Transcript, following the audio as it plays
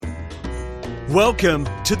Welcome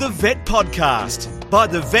to the Vet Podcast by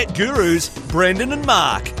the Vet Gurus, Brendan and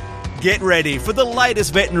Mark. Get ready for the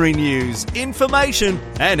latest veterinary news, information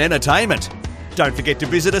and entertainment. Don't forget to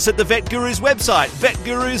visit us at the Vet Gurus website,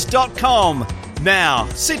 vetgurus.com. Now,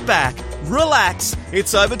 sit back, relax.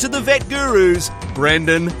 It's over to the Vet Gurus,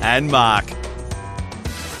 Brendan and Mark.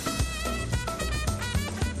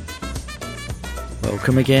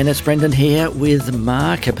 Welcome again, it's Brendan here with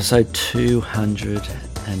Mark, episode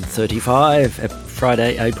 235,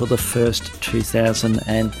 Friday, April the 1st,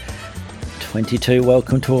 2022.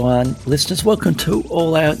 Welcome to our listeners, welcome to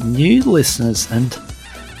all our new listeners, and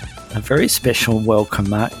a very special welcome,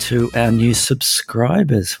 Mark, to our new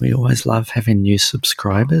subscribers. We always love having new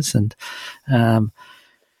subscribers, and I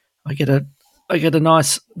get a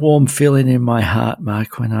nice warm feeling in my heart,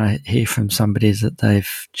 Mark, when I hear from somebody that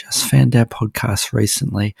they've just found our podcast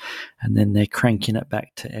recently and then they're cranking it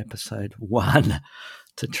back to episode 1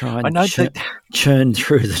 to try and churn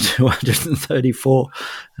through the 234.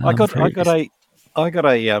 I got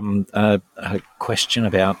a question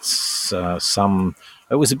about some.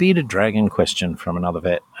 It was a bearded dragon question from another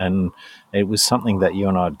vet, and it was something that you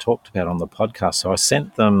and I had talked about on the podcast. So I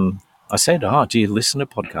sent them. I said, do you listen to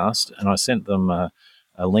podcasts? And I sent them a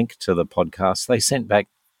link to the podcast. They sent back,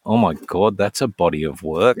 oh, my God, that's a body of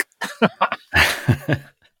work.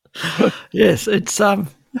 Yes, it's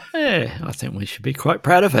I think we should be quite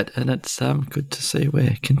proud of it. And it's good to see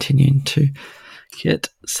we're continuing to get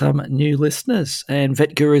some new listeners. And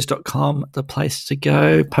vetgurus.com, the place to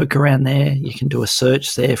go. Poke around there. You can do a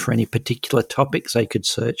search there for any particular topics. They could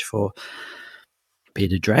search for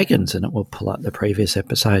bearded dragons and it will pull up the previous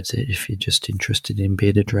episodes if you're just interested in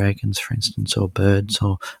bearded dragons, for instance, or birds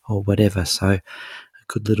or whatever. So a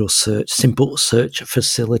good little simple search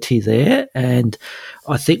facility there. And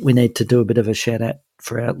I think we need to do a bit of a shout out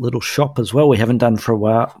for our little shop as well. We haven't done for a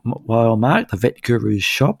while, Mark, the Vet Gurus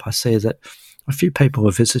shop. I see that a few people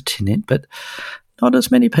are visiting it, but not as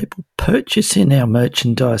many people purchasing our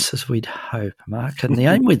merchandise as we'd hope, Mark. And the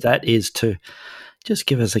aim with that is to just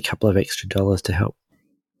give us a couple of extra dollars to help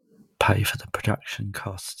pay for the production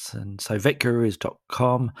costs. And so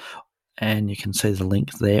vetgurus.com, and you can see the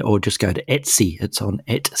link there, or just go to Etsy. It's on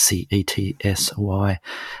Etsy, ETSY,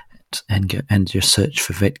 and just search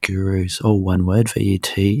for Vet Gurus, all one word,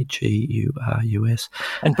 VETGURUS.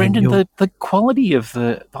 And Brendan, the quality of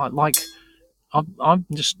the, like, I'm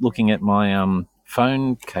just looking at my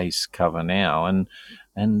phone case cover now, and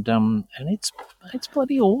it's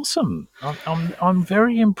bloody awesome. I'm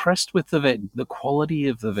very impressed with the quality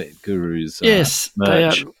of the Vet Gurus. Yes,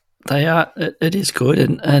 merch. They are. It is good,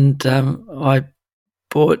 and I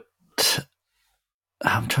bought.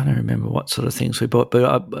 I'm trying to remember what sort of things we bought, but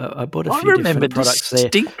I bought a few different products there.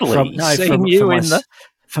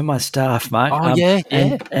 For my staff, Mark. Oh, yeah.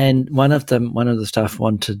 And one of the staff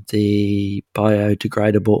wanted the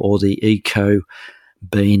biodegradable or the eco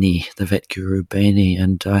beanie, the Vet Guru beanie,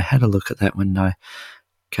 and I had a look at that when I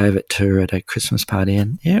gave it to her at a Christmas party,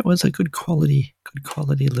 and yeah, it was a good quality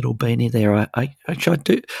little beanie there. I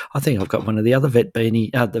think I've got one of the other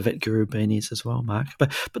the Vet Guru beanies as well, Mark.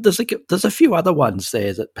 But there's a few other ones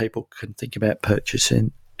there that people can think about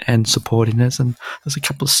purchasing and supporting us, and there's a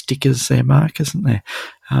couple of stickers there, Mark, isn't there?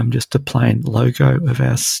 Just a plain logo of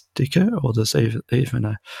our sticker, or there's even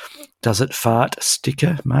a Does It Fart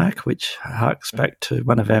sticker, Mark, which harks back to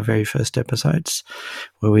one of our very first episodes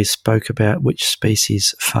where we spoke about which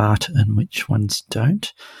species fart and which ones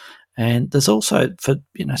don't. And there's also, for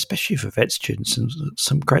especially for vet students,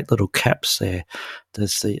 some great little caps there.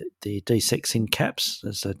 There's the desexing caps.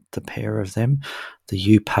 There's the pair of them, the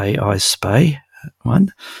You Pay I Spay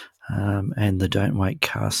one, and the Don't Wait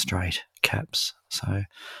Castrate caps. So,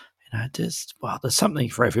 there's something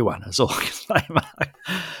for everyone, is all I can say, Mark.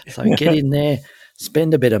 So get in there,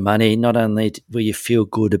 spend a bit of money. Not only will you feel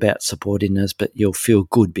good about supporting us, but you'll feel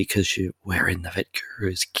good because you're wearing the Vet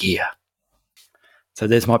Gurus gear. So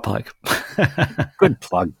there's my plug. Good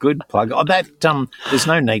plug. Oh, that there's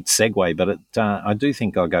no neat segue, but I do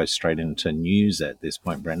think I'll go straight into news at this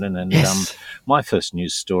point, Brendan. And yes. My first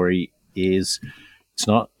news story is it's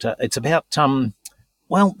about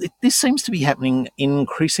this seems to be happening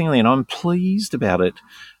increasingly, and I'm pleased about it.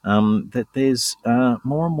 That there's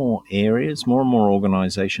more and more areas, more and more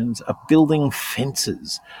organisations are building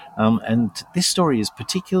fences, and this story is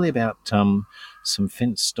particularly about some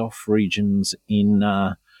fenced-off regions in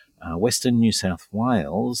Western New South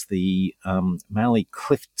Wales, the Mallee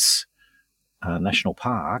Cliffs National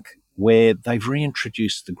Park, where they've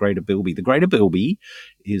reintroduced the Greater Bilby. The Greater Bilby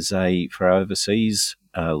is for our overseas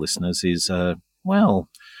listeners, is a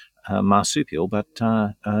marsupial, but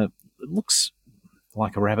looks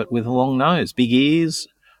like a rabbit with a long nose, big ears,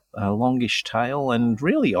 a longish tail, and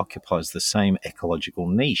really occupies the same ecological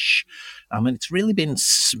niche. And it's really been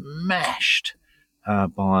smashed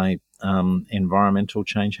by environmental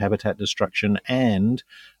change, habitat destruction, and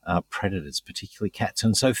predators, particularly cats.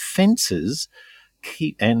 And so fences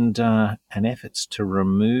and efforts to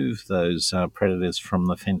remove those predators from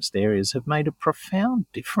the fenced areas have made a profound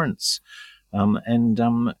difference.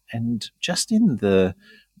 And just in the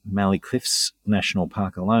Mallee Cliffs National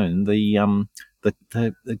Park alone, the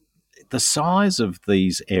size of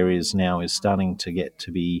these areas now is starting to get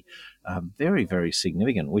to be very, very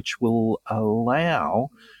significant, which will allow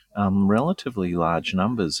relatively large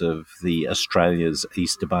numbers of the Australia's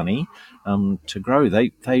Easter bunny to grow.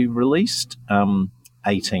 They released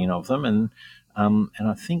 18 of them, and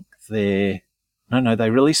I think they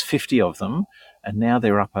released 50 of them, and now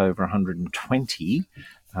they're up over 120.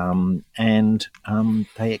 And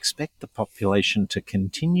they expect the population to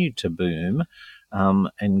continue to boom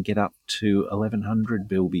and get up to 1,100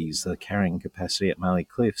 bilbies, the carrying capacity at Mallee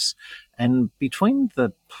Cliffs. And between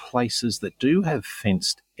the places that do have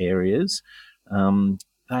fenced areas,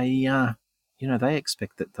 they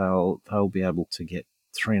expect that they'll be able to get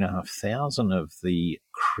 3,500 of the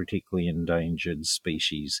critically endangered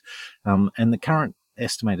species. And the current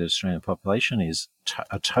estimated Australian population is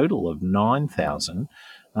a total of 9,000.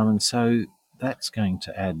 And so that's going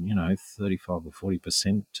to add, 35 or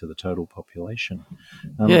 40% to the total population.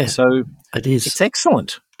 So it is. It's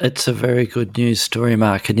excellent. It's a very good news story,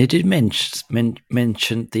 Mark. And you did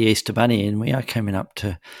mention the Easter Bunny, and we are coming up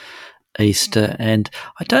to Easter. And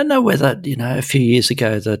I don't know whether, a few years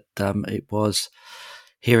ago that it was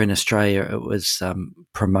here in Australia, it was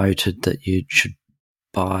promoted that you should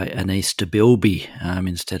buy an Easter bilby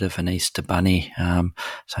instead of an Easter bunny.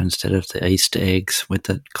 So instead of the Easter eggs with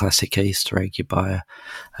the classic Easter egg, you buy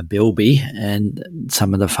a bilby, and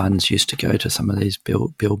some of the funds used to go to some of these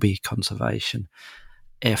bilby conservation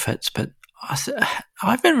efforts. But I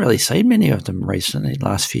haven't really seen many of them recently, the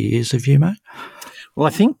last few years. Have you, mate? Well,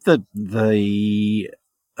 I think that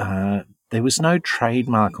there was no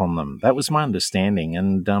trademark on them. That was my understanding,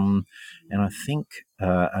 and I think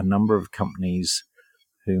a number of companies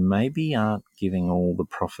who maybe aren't giving all the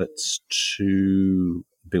profits to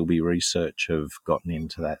bilby research have gotten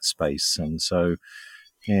into that space. And so,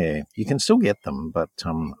 yeah, you can still get them, but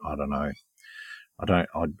I don't know.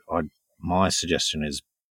 My suggestion is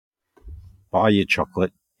buy your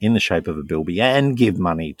chocolate in the shape of a bilby and give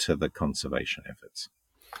money to the conservation efforts.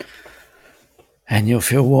 And you'll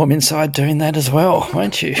feel warm inside doing that as well,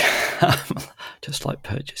 won't you? Just like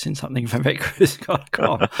purchasing something from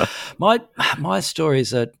vetgurus.com. My story is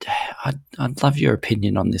that I'd love your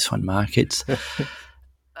opinion on this one, Mark. It's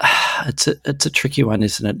a tricky one,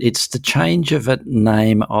 isn't it? It's the change of a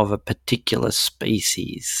name of a particular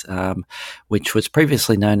species, which was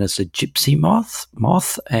previously known as the gypsy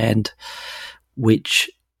moth, and which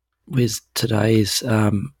with today's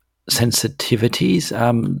sensitivities,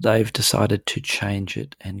 they've decided to change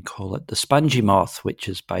it and call it the spongy moth, which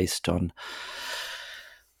is based on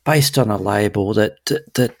a label that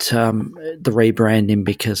the rebranding,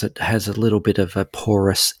 because it has a little bit of a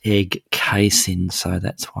porous egg casing, so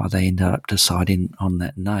that's why they ended up deciding on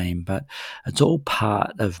that name. But it's all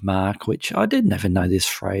part of, Mark, which I didn't even know this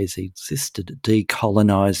phrase existed,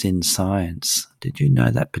 decolonizing science. Did you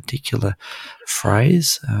know that particular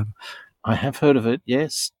phrase? I have heard of it,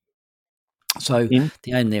 yes. So the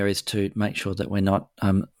aim there is to make sure that we're not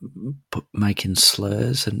making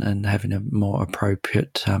slurs and having a more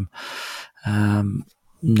appropriate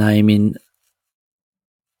naming.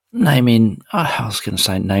 I was going to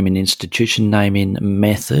say naming institution, naming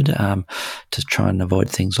method to try and avoid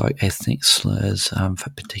things like ethnic slurs for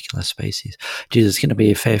particular species. Gee, there's going to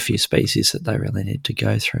be a fair few species that they really need to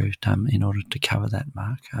go through in order to cover that,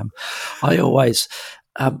 Mark. I always.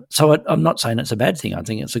 So I'm not saying it's a bad thing. I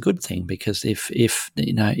think it's a good thing, because if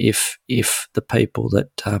the people that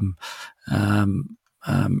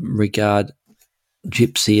regard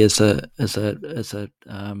gypsy as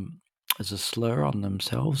a slur on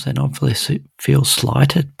themselves, then obviously feel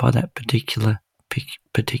slighted by that particular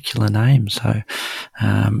name. So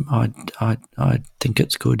I think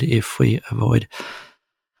it's good if we avoid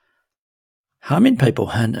harming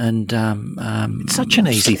people, and it's such an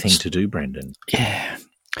easy thing to do, Brendan. Yeah.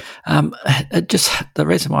 The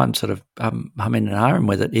reason why I'm sort of humming and ahhing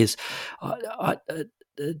with it is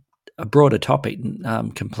a broader topic,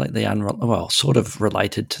 completely sort of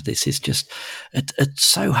related to this, is just it's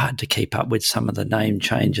so hard to keep up with some of the name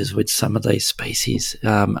changes with some of these species,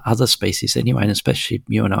 other species anyway, and especially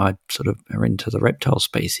you and I sort of are into the reptile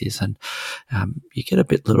species, and you get a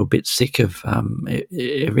little bit sick of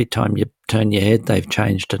every time you turn your head, they've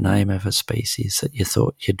changed a name of a species that you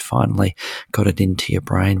thought you'd finally got it into your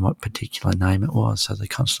brain what particular name it was. So they're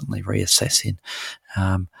constantly reassessing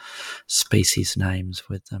species names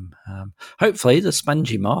with them. Hopefully the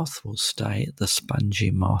spongy moth will stay the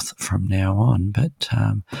spongy moth from now on. But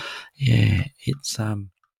it's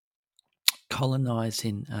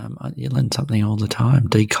colonising. You learn something all the time.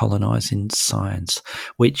 Decolonising science,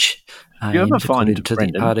 which you ever find,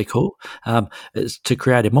 according to the article, is to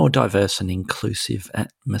create a more diverse and inclusive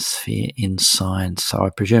atmosphere in science. So I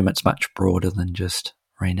presume it's much broader than just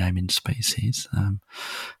renaming species.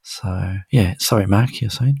 Sorry, Mark, you're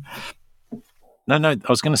saying? No, I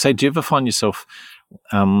was going to say, do you ever find yourself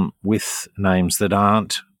with names that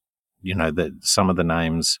aren't, that some of the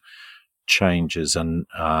names changes and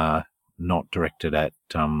are not directed at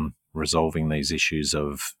resolving these issues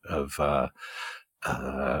of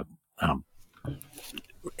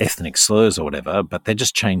ethnic slurs or whatever, but they're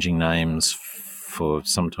just changing names for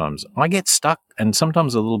sometimes. I get stuck and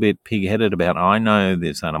sometimes a little bit pig-headed about, I know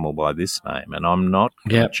this animal by this name and I'm not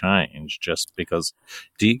going to change just because.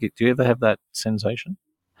 Do you ever have that sensation?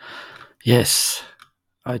 Yes,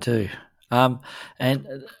 I do. And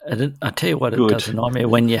I tell you what, it does annoy me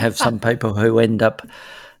when you have some people who end up,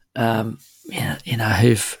 who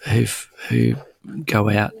go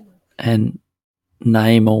out and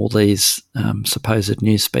name all these supposed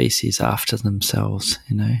new species after themselves,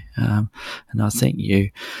 and I think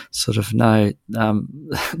you sort of know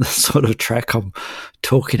the sort of track I'm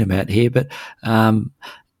talking about here, but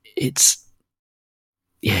it's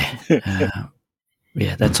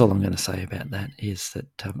that's all I'm going to say about that, is that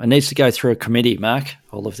it needs to go through a committee, Mark,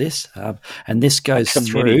 all of this, and this goes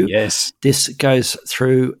through. Yes, this goes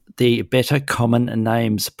through the Better Common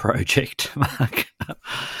Names Project, Mark.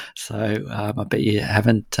 So I bet you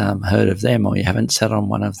haven't heard of them, or you haven't sat on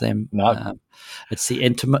one of them. No. It's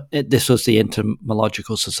this was the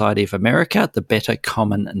Entomological Society of America, the Better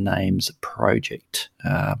Common Names Project.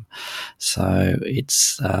 So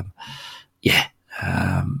it's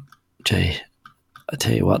gee. I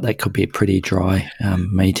tell you what, that could be a pretty dry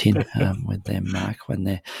meeting with them, Mark, when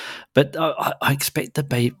they're. But I expect there to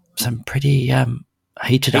be some pretty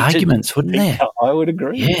heated arguments, wouldn't there? I would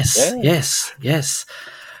agree. Yes.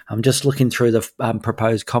 I'm just looking through the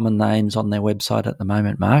proposed common names on their website at the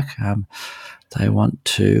moment, Mark. They want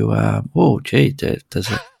to. There's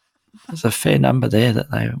a fair number there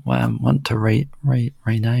that they want to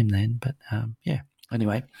rename then. But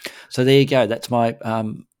anyway, so there you go. That's my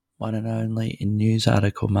one and only news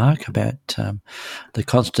article, Mark, about the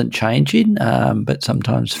constant changing, but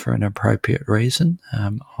sometimes for an appropriate reason,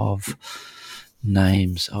 of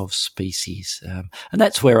names of species. And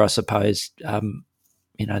that's where I suppose,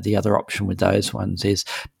 the other option with those ones is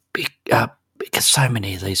because so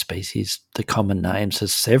many of these species, the common names,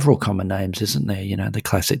 there's several common names, isn't there? The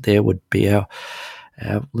classic there would be our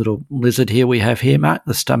little lizard here we have here, Mark,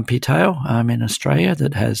 the stumpy tail in Australia,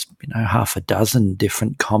 that has half a dozen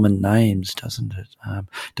different common names, doesn't it?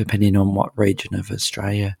 Depending on what region of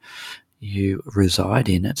Australia you reside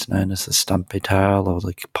in, it's known as the stumpy tail, or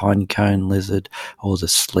the pinecone lizard, or the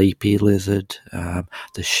sleepy lizard, the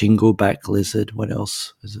shingleback lizard. What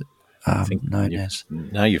else is it known as?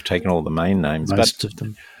 No, you've taken all the main names, most of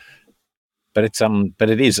them. But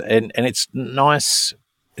it is, and it's nice.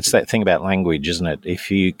 It's that thing about language, isn't it? If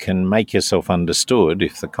you can make yourself understood,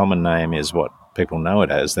 if the common name is what people know it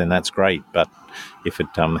as, then that's great. But if it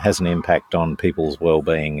has an impact on people's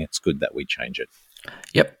well-being, it's good that we change it.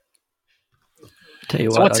 Yep. Tell you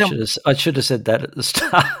what, I should have said that at the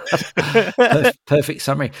start. Perfect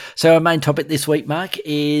summary. So our main topic this week, Mark,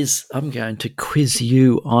 is I'm going to quiz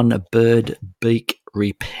you on a bird beak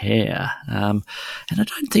repair. And I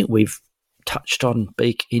don't think we've touched on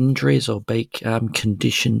beak injuries or beak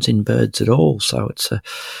conditions in birds at all. So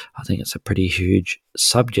I think it's a pretty huge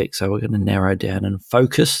subject. So we're going to narrow down and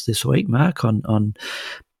focus this week, Mark, on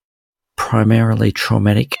primarily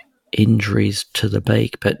traumatic injuries to the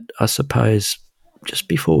beak. But I suppose just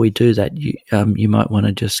before we do that, you might want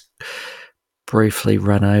to just briefly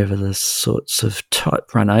run over the sorts of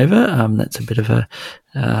run over. That's a bit of a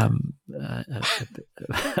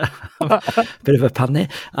bit of a pun there.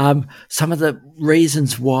 Some of the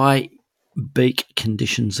reasons why beak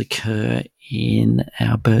conditions occur in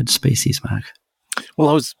our bird species, Mark. Well,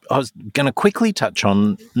 I was going to quickly touch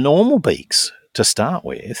on normal beaks. to start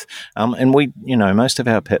with. And we, most of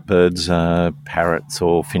our pet birds are parrots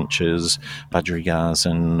or finches, budgerigars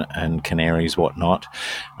and canaries, whatnot.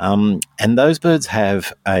 And those birds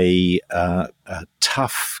have a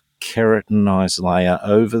tough keratinized layer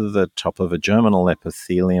over the top of a germinal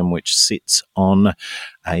epithelium, which sits on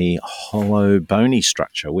a hollow bony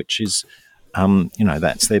structure, which is,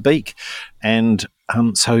 that's their beak. And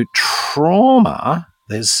so trauma,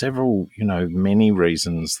 there's several, many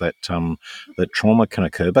reasons that that trauma can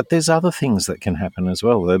occur, but there's other things that can happen as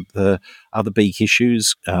well. The other beak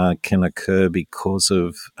issues can occur because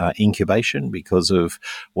of incubation, because of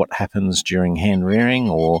what happens during hand rearing,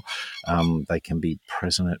 or they can be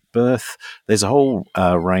present at birth. There's a whole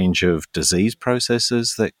range of disease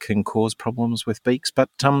processes that can cause problems with beaks, but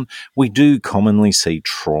we do commonly see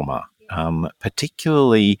trauma.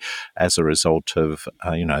 Particularly as a result of,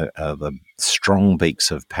 the strong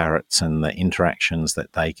beaks of parrots and the interactions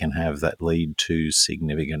that they can have that lead to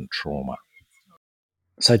significant trauma.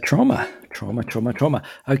 So trauma.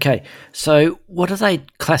 Okay, so what are they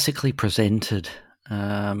classically presented?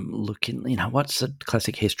 What's the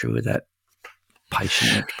classic history with that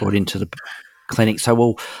patient that's brought into the clinic?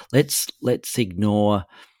 So, let's ignore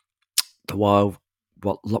the wild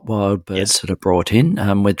birds that are brought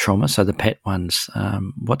in with trauma. So the pet ones,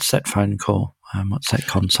 what's that phone call? What's that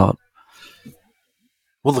consult?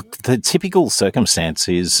 Well, the typical circumstance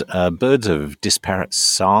is birds of disparate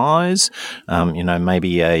size,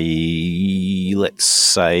 maybe let's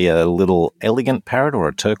say a little elegant parrot or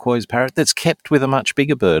a turquoise parrot that's kept with a much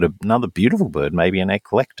bigger bird, another beautiful bird, maybe an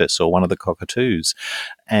eclectus or one of the cockatoos.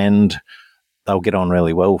 And they'll get on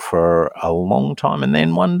really well for a long time. And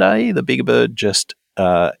then one day the bigger bird just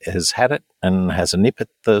has had it and has a nip at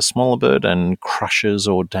the smaller bird and crushes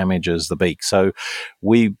or damages the beak. So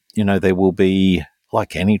there will be,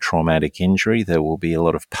 like any traumatic injury, there will be a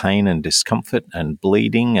lot of pain and discomfort and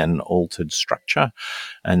bleeding and altered structure.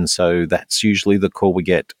 And so that's usually the call we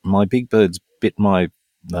get. My big bird's bit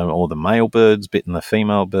or the male bird's bitten the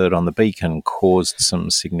female bird on the beak and caused some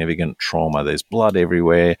significant trauma. There's blood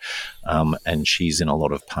everywhere, and she's in a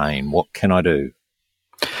lot of pain. What can I do?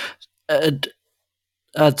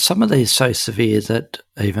 Some of these so severe that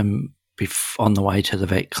even on the way to the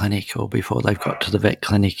vet clinic or before they've got to the vet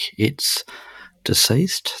clinic, it's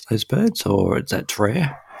deceased, those birds, or that's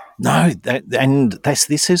rare? No,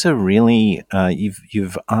 this is a really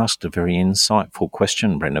you've asked a very insightful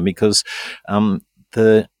question, Brenda, because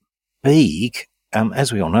the beak,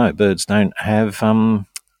 as we all know, birds don't have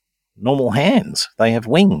normal hands. They have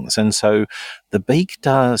wings. And so the beak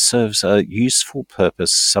serves a useful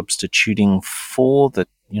purpose, substituting for the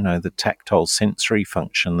tactile sensory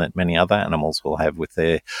function that many other animals will have with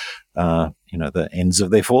their, the ends of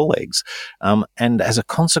their forelegs. And as a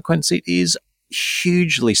consequence, it is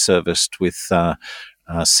hugely serviced with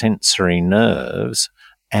sensory nerves,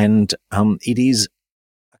 and it is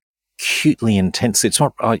acutely intense. It's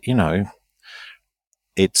not,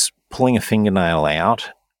 it's pulling a fingernail out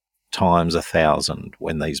times 1,000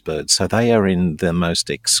 when these birds. So they are in the most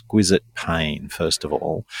exquisite pain, first of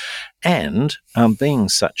all. And being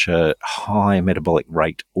such a high metabolic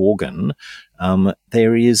rate organ,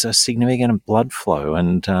 there is a significant blood flow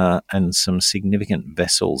and some significant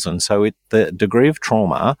vessels. And so the degree of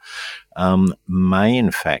trauma may in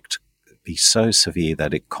fact be so severe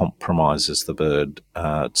that it compromises the bird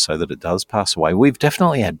so that it does pass away. We've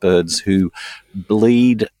definitely had birds who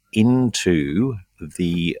bleed into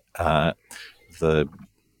the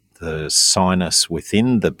sinus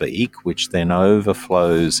within the beak, which then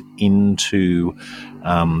overflows into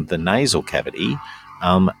the nasal cavity,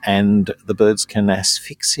 and the birds can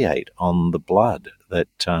asphyxiate on the blood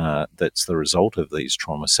that's the result of these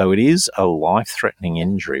traumas. So it is a life-threatening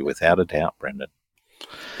injury, without a doubt, Brendan.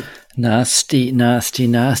 Nasty.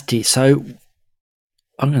 So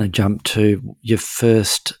I'm going to jump to your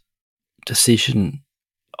first decision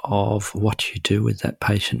of what you do with that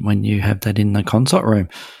patient when you have that in the consult room.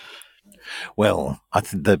 Well, I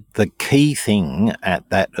think the key thing at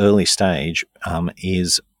that early stage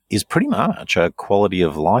is pretty much a quality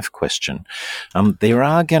of life question. There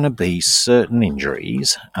are going to be certain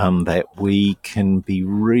injuries that we can be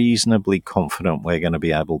reasonably confident we're going to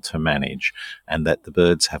be able to manage, and that the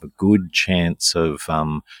birds have a good chance of,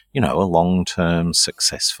 a long-term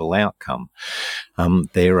successful outcome.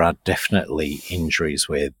 There are definitely injuries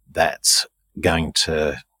where that's going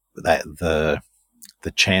to, that the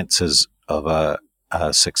chances of a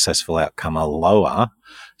successful outcome are lower,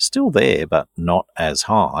 still there, but not as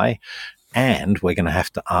high. and we're going to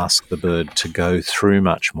have to ask the bird to go through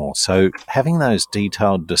much more. So having those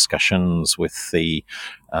detailed discussions with the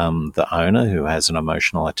owner who has an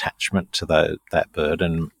emotional attachment to that bird,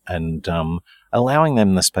 and allowing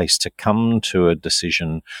them the space to come to a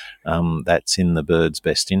decision that's in the bird's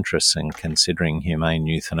best interests and considering humane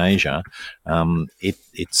euthanasia,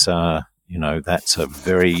 it's that's a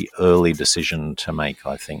very early decision to make,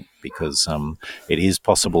 I think, because it is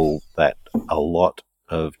possible that a lot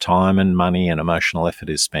of time and money and emotional effort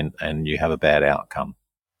is spent and you have a bad outcome.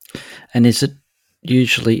 And is it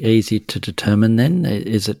usually easy to determine then?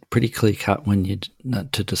 Is it pretty clear cut when you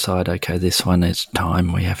to decide, okay, this one is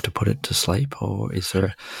time we have to put it to sleep, or is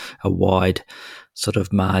there a wide sort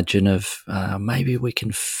of margin of maybe we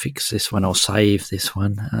can fix this one or save this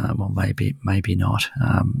one, or maybe not,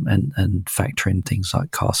 and factor in things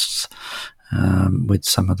like costs with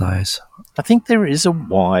some of those? I think there is a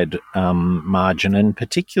wide margin, and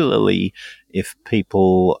particularly if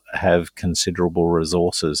people have considerable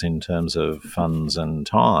resources in terms of funds and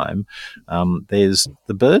time, there's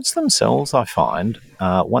the birds themselves, I find,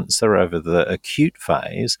 once they're over the acute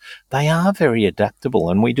phase, they are very adaptable.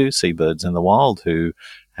 And we do see birds in the wild who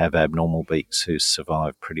have abnormal beaks who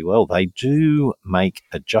survive pretty well. They do make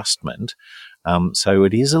adjustment. So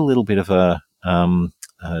it is a little bit of a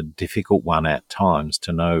difficult one at times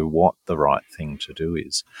to know what the right thing to do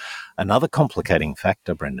is. Another complicating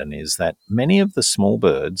factor, Brendan, is that many of the small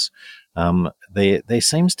birds, there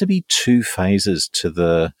seems to be two phases to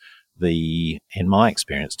the in my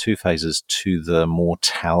experience, two phases to the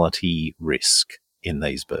mortality risk in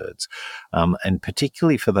these birds. And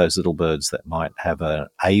particularly for those little birds that might have an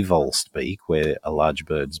avulsed beak, where a large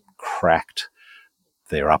bird's cracked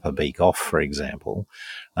their upper beak off, for example,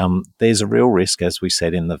 there's a real risk, as we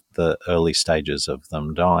said, in the early stages of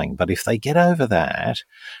them dying. But if they get over that,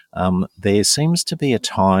 there seems to be a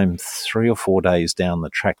time 3 or 4 days down the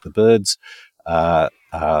track, the birds are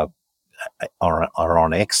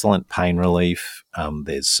on excellent pain relief.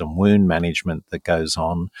 There's some wound management that goes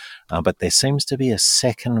on, but there seems to be a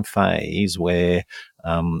second phase where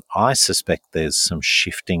I suspect there's some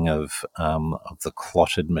shifting of the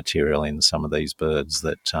clotted material in some of these birds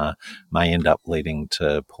that may end up leading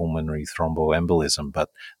to pulmonary thromboembolism. But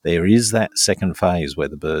there is that second phase where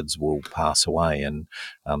the birds will pass away, and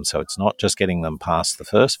so it's not just getting them past the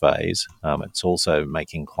first phase. It's also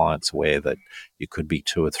making clients aware that you could be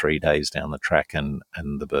 2 or 3 days down the track, and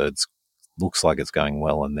the birds looks like it's going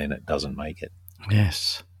well, and then it doesn't make it.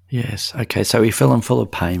 Yes. Okay, so we fill them full of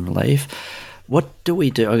pain relief. What do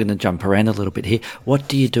we do? I'm going to jump around a little bit here. What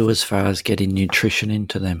do you do as far as getting nutrition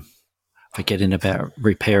into them? Forgetting about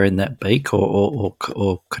repairing that beak or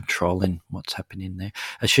controlling what's happening there.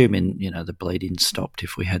 Assuming, the bleeding stopped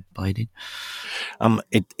if we had bleeding.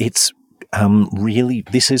 It's really,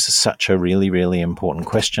 this is such a really, really important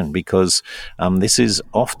question, because this is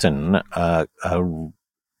often a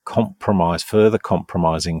further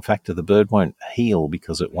compromising factor. The bird won't heal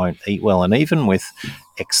because it won't eat well. And even with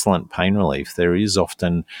excellent pain relief, there is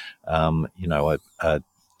often, a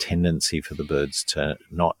tendency for the birds to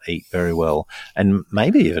not eat very well and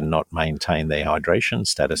maybe even not maintain their hydration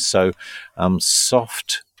status. So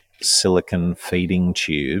soft silicone feeding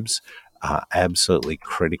tubes are absolutely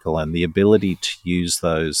critical, and the ability to use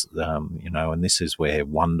those, and this is where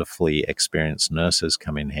wonderfully experienced nurses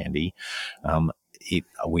come in handy.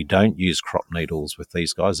 We don't use crop needles with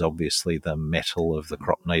these guys. Obviously, the metal of the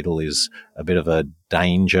crop needle is a bit of a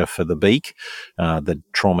danger for the beak, the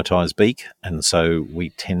traumatized beak, and so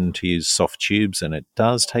we tend to use soft tubes, and it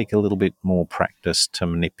does take a little bit more practice to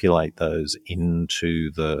manipulate those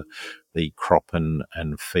into the crop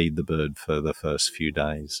and feed the bird for the first few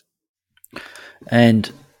days. And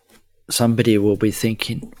somebody will be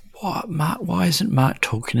thinking, why isn't Mark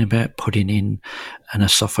talking about putting in an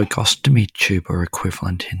esophagostomy tube or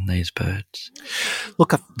equivalent in these birds?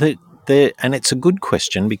 Look, and it's a good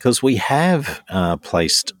question, because we have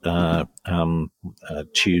placed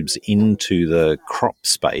tubes into the crop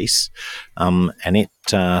space, and it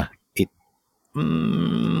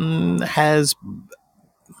has.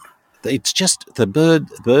 It's just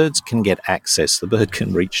birds can get access. The bird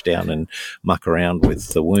can reach down and muck around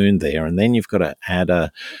with the wound there, and then you've got to add an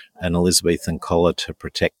Elizabethan collar to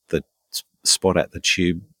protect the spot at the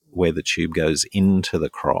tube where the tube goes into the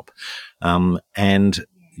crop, and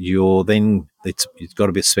you've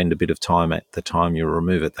got to spend a bit of time at the time you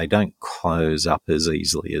remove it. They don't close up as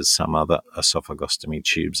easily as some other esophagostomy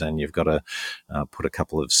tubes, and you've got to put a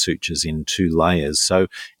couple of sutures in 2 layers. So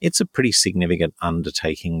it's a pretty significant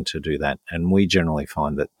undertaking to do that, and we generally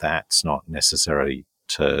find that that's not necessary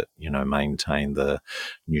to maintain the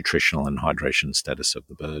nutritional and hydration status of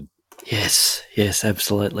the bird. Yes,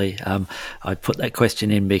 absolutely. I put that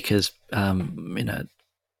question in because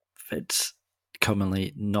it's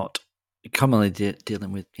commonly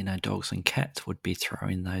dealing with dogs and cats would be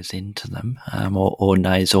throwing those into them, or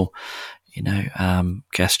nasal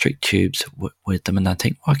gastric tubes with them, and I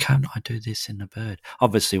think, why can't I do this in a bird?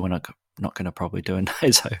 Obviously, we're not going to probably do a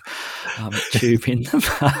naso tube in them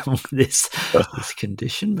with this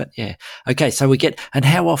condition, but yeah. Okay, so and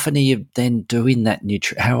how often are you then doing that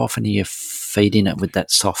how often are you feeding it with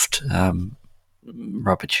that soft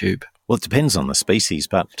rubber tube? Well, it depends on the species,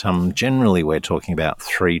 but generally we're talking about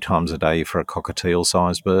 3 times a day for a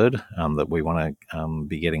cockatiel-sized bird that we want to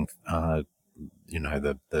be getting the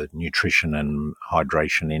nutrition and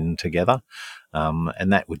hydration in together.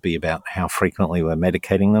 And that would be about how frequently we're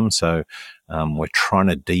medicating them. So we're trying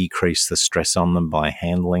to decrease the stress on them by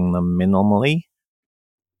handling them minimally.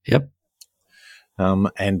 Yep.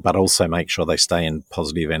 But also make sure they stay in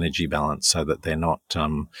positive energy balance so that they're not,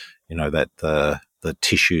 that the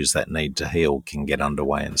tissues that need to heal can get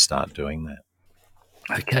underway and start doing that.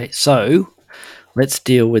 Okay, so let's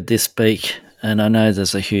deal with this beak. And I know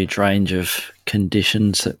there's a huge range of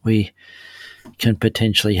conditions that we can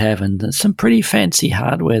potentially have, and there's some pretty fancy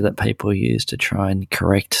hardware that people use to try and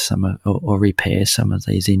correct or repair some of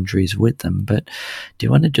these injuries with them. But do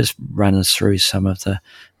you want to just run us through some of the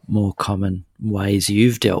more common ways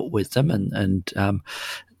you've dealt with them? And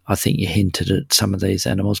I think you hinted at some of these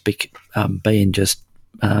animals being just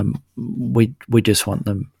we just want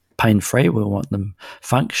them pain-free, we want them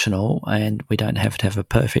functional, and we don't have to have a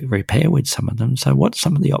perfect repair with some of them. So what's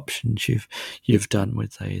some of the options you've done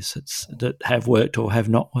with these that have worked or have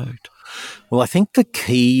not worked? Well, I think the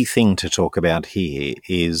key thing to talk about here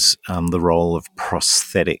is the role of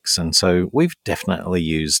prosthetics. And so we've definitely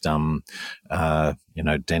used, dental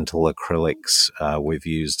acrylics. We've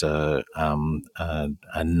used a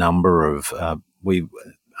number of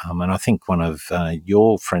and I think one of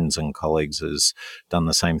your friends and colleagues has done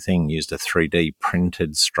the same thing, used a 3D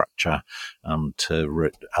printed structure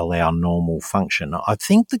to allow normal function. I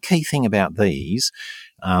think the key thing about these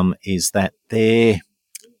is that they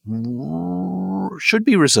should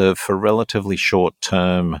be reserved for relatively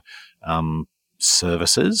short-term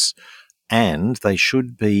services, and they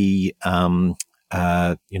should be,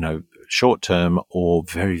 short-term or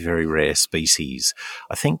very, very rare species.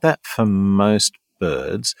 I think that for most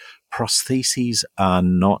birds, prostheses are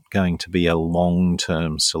not going to be a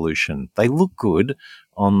long-term solution. They look good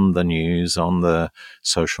on the news, on the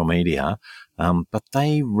social media, but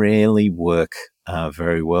they rarely work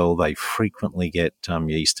very well. They frequently get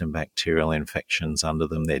yeast and bacterial infections under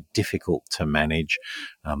them. They're difficult to manage.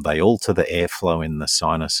 They alter the airflow in the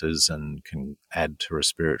sinuses and can add to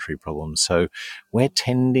respiratory problems. So we're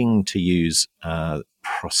tending to use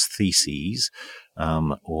prostheses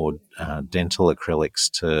or dental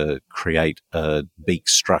acrylics to create a beak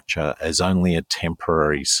structure as only a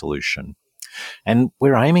temporary solution. And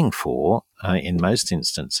we're aiming for, in most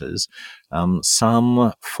instances,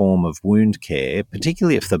 some form of wound care,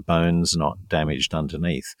 particularly if the bone's not damaged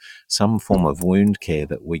underneath, some form of wound care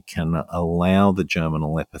that we can allow the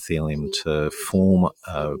germinal epithelium to form,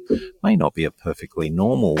 may not be a perfectly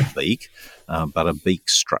normal beak, but a beak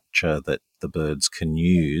structure that the birds can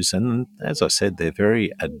use. And as I said, they're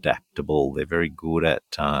very adaptable. They're very good at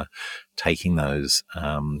taking those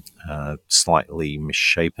slightly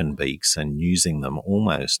misshapen beaks and using them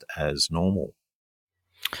almost as normal.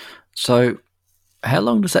 So how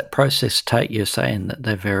long does that process take? You're saying that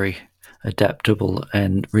they're very adaptable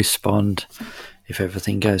and respond if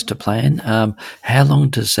everything goes to plan. How long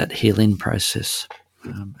does that healing process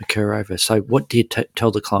occur over? So what do you tell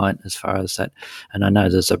the client as far as that? And I know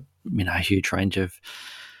there's a huge range of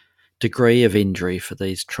degree of injury for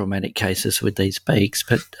these traumatic cases with these beaks,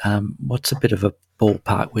 but what's a bit of a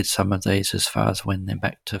ballpark with some of these as far as when they're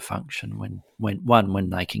back to function, when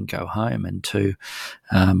they can go home, and two,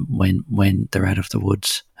 when they're out of the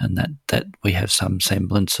woods, and that we have some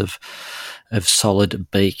semblance of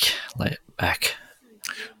solid beak back?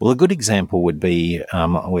 Well, a good example would be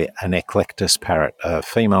an Eclectus parrot, a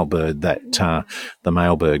female bird that the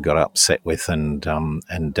male bird got upset with and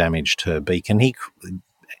damaged her beak. And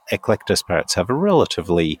Eclectus parrots have a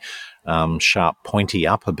relatively sharp, pointy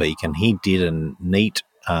upper beak, and he did a neat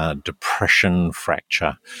depression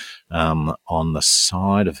fracture on the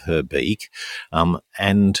side of her beak.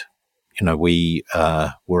 And we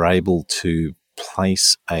were able to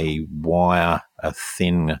place a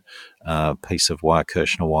thin piece of wire,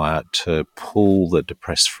 Kirschner wire, to pull the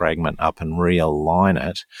depressed fragment up and realign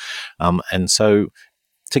it. And so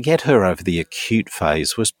to get her over the acute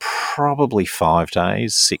phase was probably 5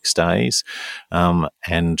 days, 6 days,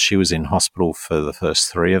 and she was in hospital for the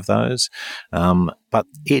first 3 of those. But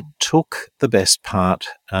it took the best part,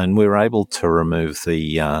 and we were able to remove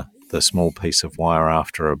the small piece of wire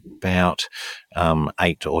after about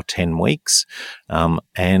 8 or 10 weeks,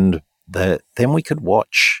 and then we could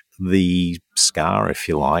watch the scar, if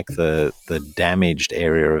you like, the damaged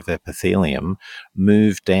area of epithelium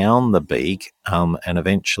move down the beak and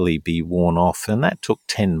eventually be worn off. And that took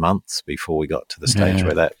 10 months before we got to the stage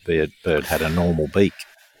where that bird had a normal beak.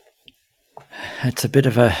 It's a bit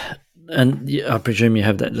of and I presume you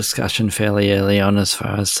have that discussion fairly early on as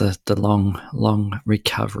far as the long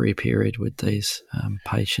recovery period with these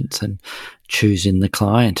patients, and choosing the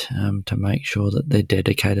client to make sure that they're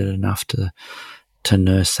dedicated enough to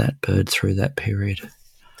nurse that bird through that period.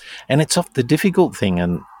 And it's the difficult thing,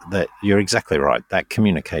 and that you're exactly right, that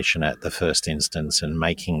communication at the first instance and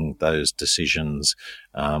making those decisions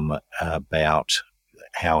about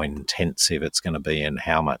how intensive it's going to be and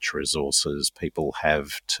how much resources people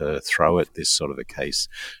have to throw at this sort of a case.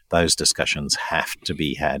 Those discussions have to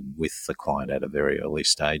be had with the client at a very early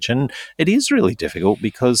stage. And it is really difficult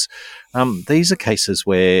because these are cases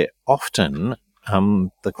where often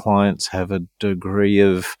the clients have a degree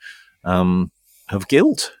of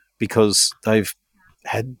guilt because they've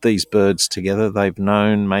had these birds together. They've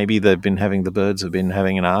known maybe the birds have been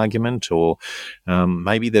having an argument, or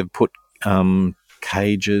maybe they've put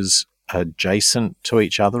cages adjacent to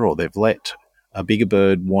each other, or they've let a bigger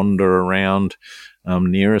bird wander around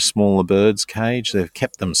near a smaller bird's cage. They've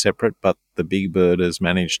kept them separate, but the big bird has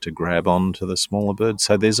managed to grab onto the smaller bird.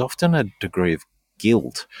 So there's often a degree of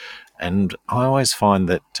guilt. And I always find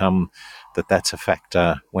that that's a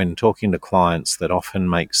factor when talking to clients that often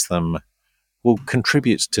makes them,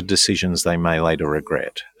 contributes to decisions they may later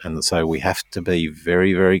regret. And so we have to be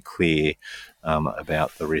very, very clear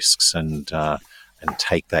about the risks and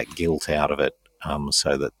take that guilt out of it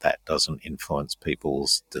so that doesn't influence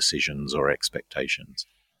people's decisions or expectations.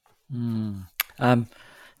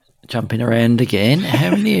 Jumping around again,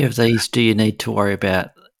 how many of these do you need to worry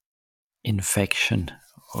about infection,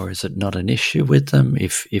 or is it not an issue with them?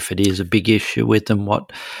 If it is a big issue with them,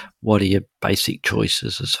 what are your basic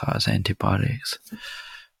choices as far as antibiotics?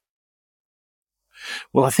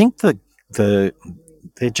 Well, I think they're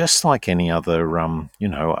just like any other,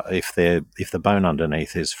 if the bone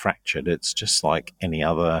underneath is fractured, it's just like any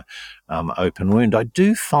other open wound. I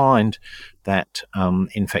do find that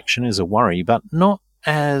infection is a worry, but not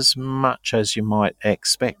as much as you might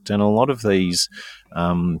expect. And a lot of these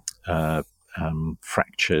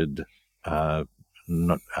fractured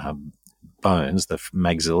bones, the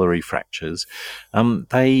maxillary fractures,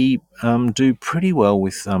 they do pretty well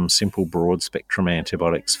with simple broad-spectrum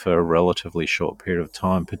antibiotics for a relatively short period of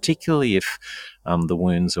time, particularly if the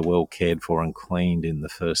wounds are well cared for and cleaned in the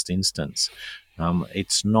first instance.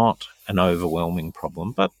 It's not an overwhelming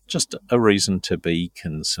problem, but just a reason to be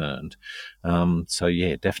concerned. So,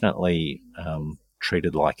 yeah, definitely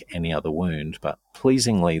treated like any other wound, but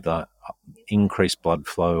pleasingly the increased blood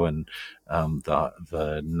flow and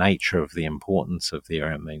the nature of the importance of the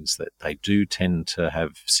area means that they do tend to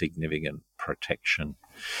have significant protection.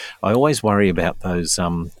 I always worry about those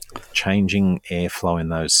changing airflow in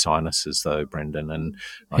those sinuses, though, Brendan, and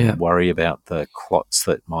I worry about the clots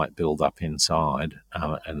that might build up inside,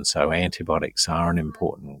 and so antibiotics are an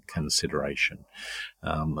important consideration.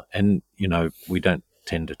 And, we don't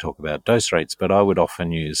tend to talk about dose rates, but I would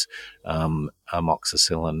often use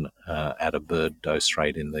amoxicillin at a bird dose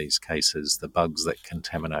rate in these cases. The bugs that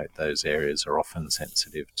contaminate those areas are often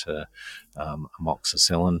sensitive to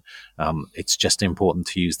amoxicillin. It's just important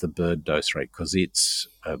to use the bird dose rate because it's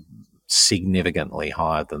significantly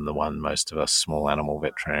higher than the one most of us small animal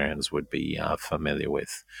veterinarians would be familiar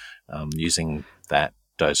with. Using that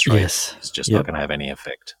dose rate is just not going to have any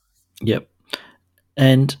effect. Yep.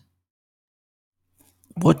 And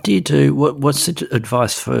what do you do? What's the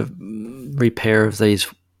advice for repair of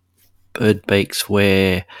these bird beaks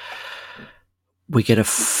where we get a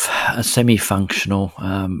semi-functional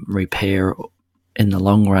repair in the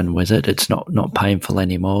long run with it? It's not painful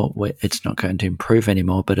anymore. It's not going to improve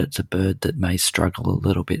anymore, but it's a bird that may struggle a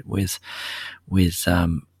little bit with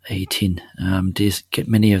eating. Do you get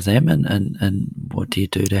many of them, and what do you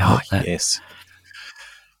do to help that? Yes.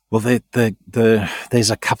 Well,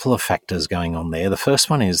 there's a couple of factors going on there. The first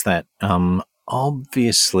one is that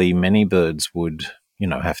obviously many birds would,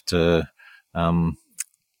 have to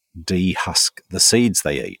dehusk the seeds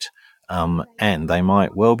they eat, and they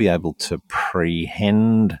might well be able to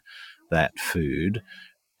prehend that food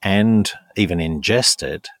and even ingest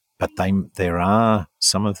it, but there are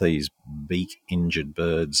some of these beak-injured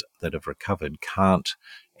birds that have recovered can't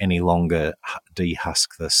any longer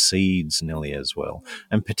dehusk the seeds nearly as well.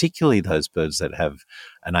 And particularly those birds that have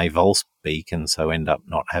an avulsed beak and so end up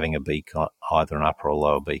not having a beak, either an upper or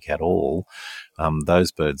lower beak at all,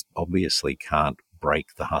 those birds obviously can't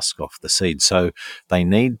break the husk off the seed. So they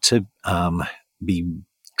need to be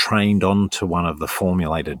trained onto one of the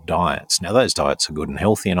formulated diets. Now, those diets are good and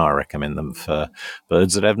healthy, and I recommend them for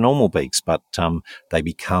birds that have normal beaks, but they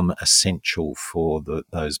become essential for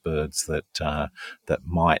those birds that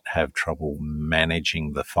might have trouble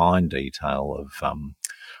managing the fine detail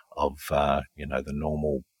of the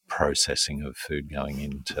normal processing of food going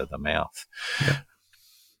into the mouth. Yeah.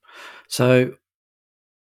 So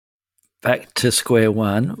back to square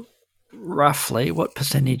one, roughly what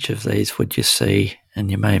percentage of these would you see,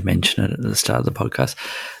 and you may mention it at the start of the podcast,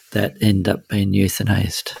 that end up being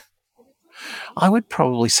euthanized? I would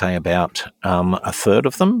probably say about a third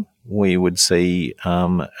of them we would see be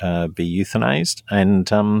euthanized,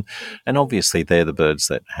 and obviously they're the birds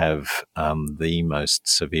that have the most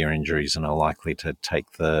severe injuries and are likely to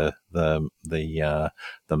take the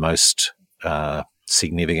most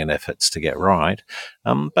significant efforts to get right.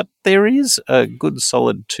 But there is a good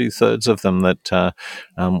solid 2/3 of them that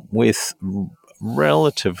with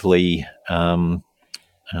relatively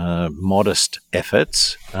modest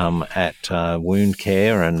efforts at wound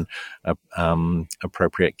care and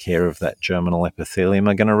appropriate care of that germinal epithelium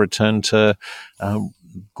are going to return to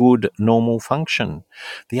good normal function.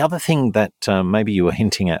 The other thing that maybe you were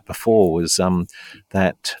hinting at before was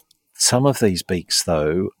that some of these beaks,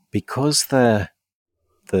 though, because the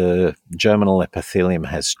germinal epithelium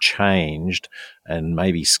has changed and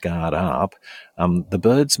maybe scarred up, the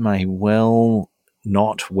birds may well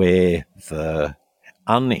not wear the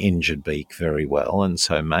uninjured beak very well, and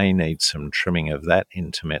so may need some trimming of that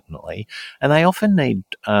intermittently. And they often need,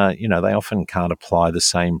 they often can't apply the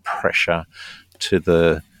same pressure to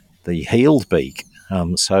the healed beak.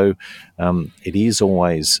 So it is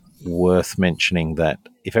always worth mentioning that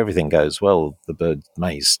if everything goes well, the bird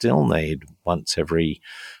may still need once every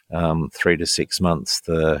 3 to 6 months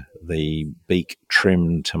the beak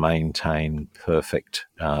trimmed to maintain perfect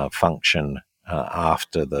function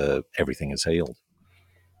after everything is healed.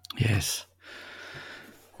 Yes.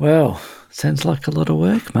 Well, sounds like a lot of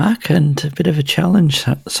work, Mark, and a bit of a challenge,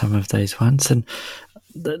 some of these ones. And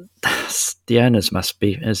the owners must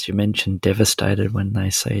be, as you mentioned, devastated when they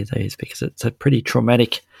see these, because it's a pretty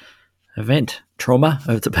traumatic event. Trauma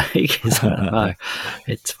of the beak, isn't it, Mark?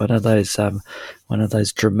 It's one of those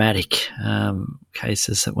dramatic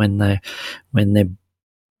cases that when they're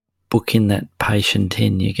booking that patient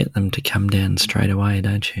in, you get them to come down straight away,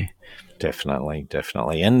 don't you? Definitely.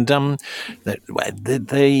 And the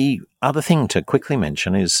other thing to quickly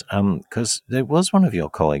mention is because there was one of your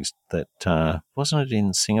colleagues that, wasn't it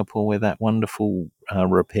in Singapore, where that wonderful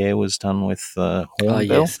repair was done with the hornbill? Oh,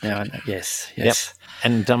 yes. Now I know. Yes. Yep.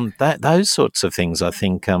 And those sorts of things, I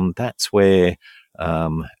think that's where,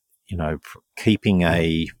 keeping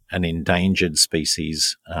an endangered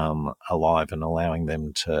species alive and allowing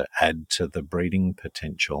them to add to the breeding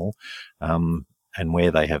potential, and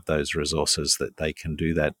where they have those resources that they can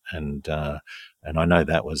do that. And I know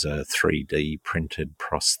that was a 3D printed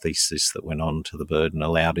prosthesis that went on to the bird and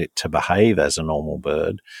allowed it to behave as a normal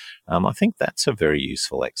bird. I think that's a very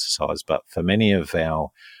useful exercise. But for many of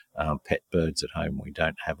our pet birds at home, we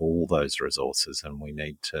don't have all those resources, and we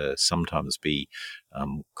need to sometimes be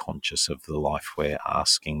conscious of the life we're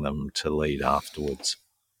asking them to lead afterwards.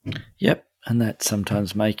 Yep, and that's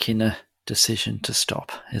sometimes making a decision to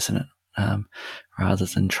stop, isn't it? Rather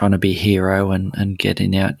than trying to be hero and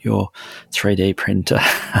getting out your 3D printer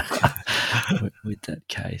with that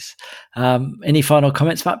case. Any final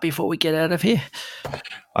comments, Mark, before we get out of here?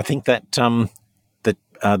 I think that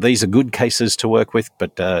these are good cases to work with,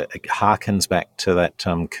 but it harkens back to that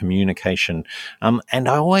communication. And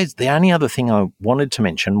the only other thing I wanted to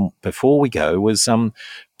mention before we go was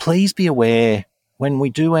please be aware when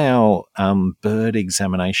we do our bird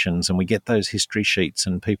examinations and we get those history sheets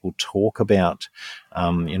and people talk about,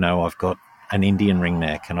 I've got an Indian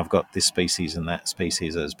ringneck and I've got this species and that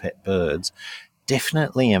species as pet birds,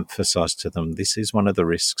 definitely emphasise to them this is one of the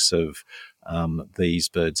risks of these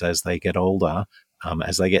birds as they get older.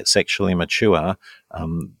 As they get sexually mature,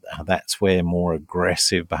 that's where more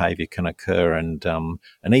aggressive behaviour can occur. And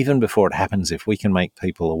even before it happens, if we can make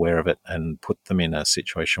people aware of it and put them in a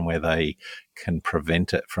situation where they can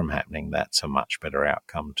prevent it from happening, that's a much better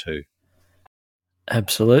outcome too.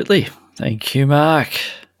 Absolutely. Thank you, Mark.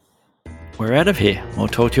 We're out of here. We'll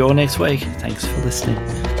talk to you all next week. Thanks for listening.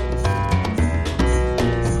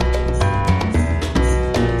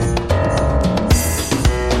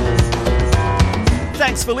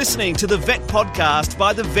 Thanks for listening to the Vet Podcast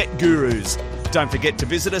by the Vet Gurus. Don't forget to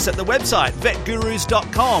visit us at the website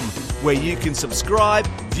vetgurus.com, where you can subscribe,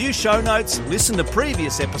 view show notes, listen to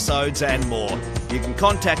previous episodes and more. You can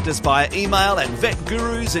contact us via email at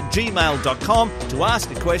vetgurus@gmail.com to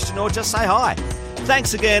ask a question or just say hi.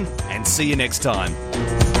 Thanks again and see you next time.